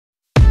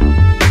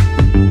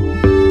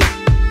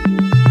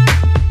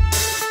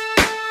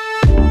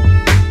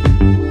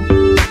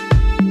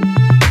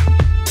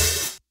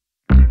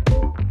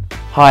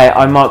Hi,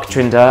 I'm Marc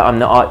Trinder. I'm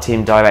the Art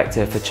Team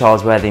Director for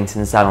Charles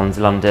Worthington Salons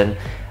London.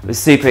 I'm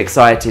super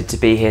excited to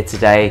be here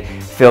today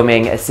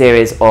filming a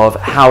series of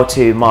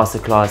how-to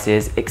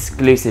masterclasses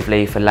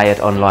exclusively for Layered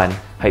Online.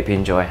 Hope you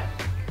enjoy.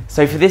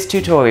 So for this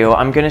tutorial,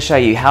 I'm going to show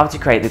you how to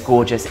create the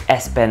gorgeous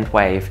S-bend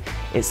wave.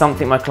 It's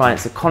something my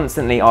clients are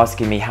constantly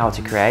asking me how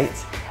to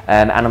create,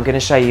 and I'm going to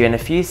show you in a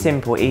few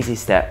simple, easy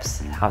steps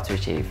how to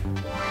achieve.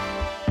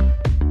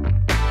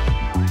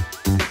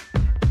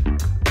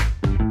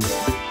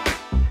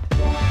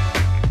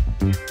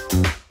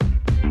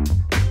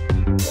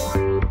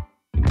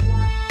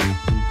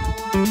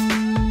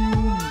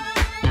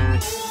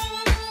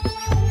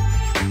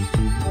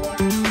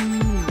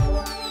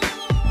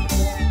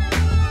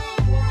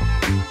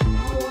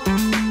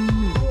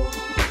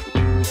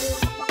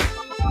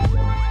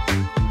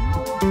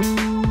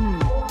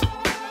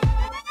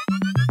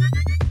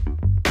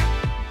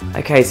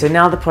 Okay, so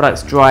now the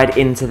product's dried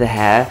into the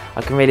hair,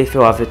 I can really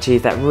feel I've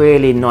achieved that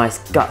really nice,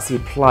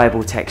 gutsy,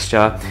 pliable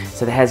texture,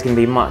 so the hair's going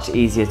to be much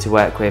easier to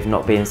work with,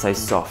 not being so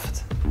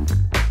soft.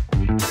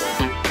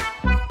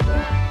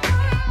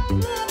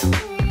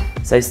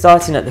 So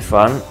starting at the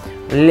front,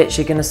 I'm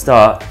literally going to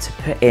start to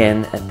put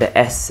in the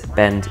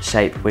S-bend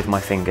shape with my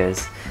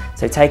fingers.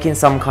 So taking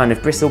some kind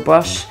of bristle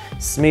brush,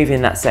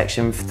 smoothing that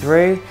section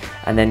through,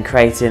 and then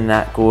creating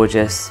that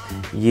gorgeous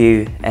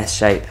U-S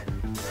shape,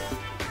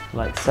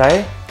 like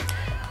so.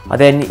 I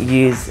then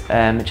use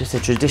just a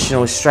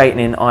traditional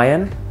straightening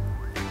iron,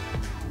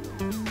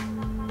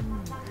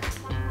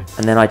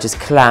 and then I just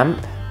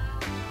clamp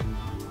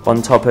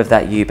on top of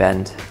that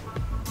U-bend,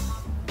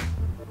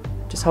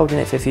 just holding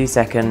it for a few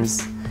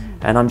seconds,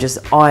 and I'm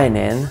just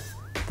ironing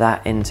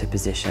that into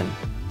position.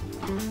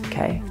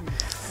 Okay.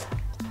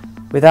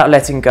 Without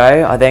letting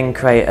go, I then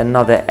create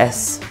another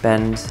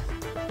S-bend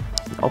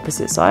on the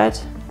opposite side.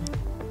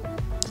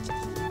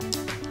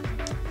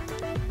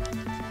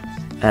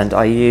 And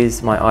I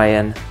use my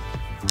iron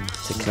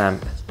to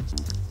clamp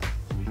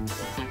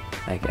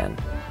again.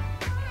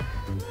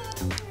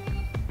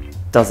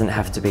 Doesn't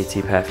have to be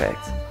too perfect.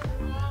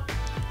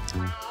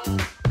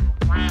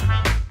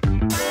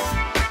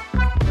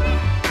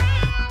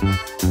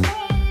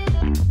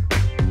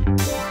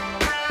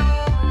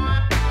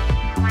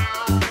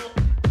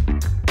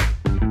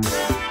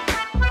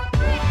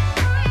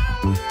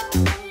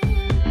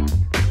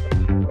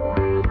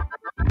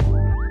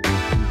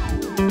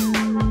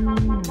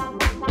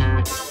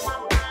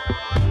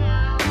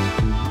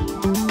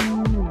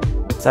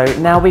 So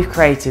now we've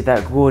created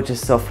that gorgeous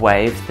soft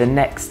wave, the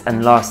next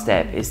and last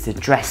step is to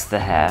dress the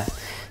hair.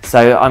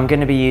 So I'm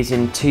going to be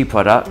using two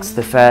products,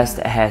 the first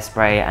a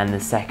hairspray and the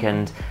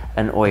second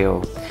an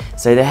oil.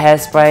 So the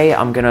hairspray,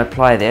 I'm going to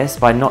apply this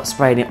by not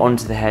spraying it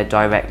onto the hair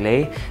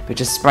directly, but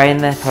just spraying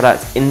the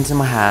product into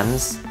my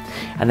hands.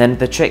 And then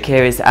the trick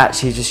here is to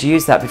actually just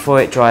use that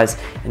before it dries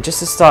and just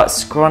to start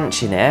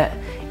scrunching it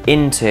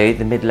into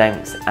the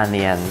mid-lengths and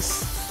the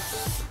ends.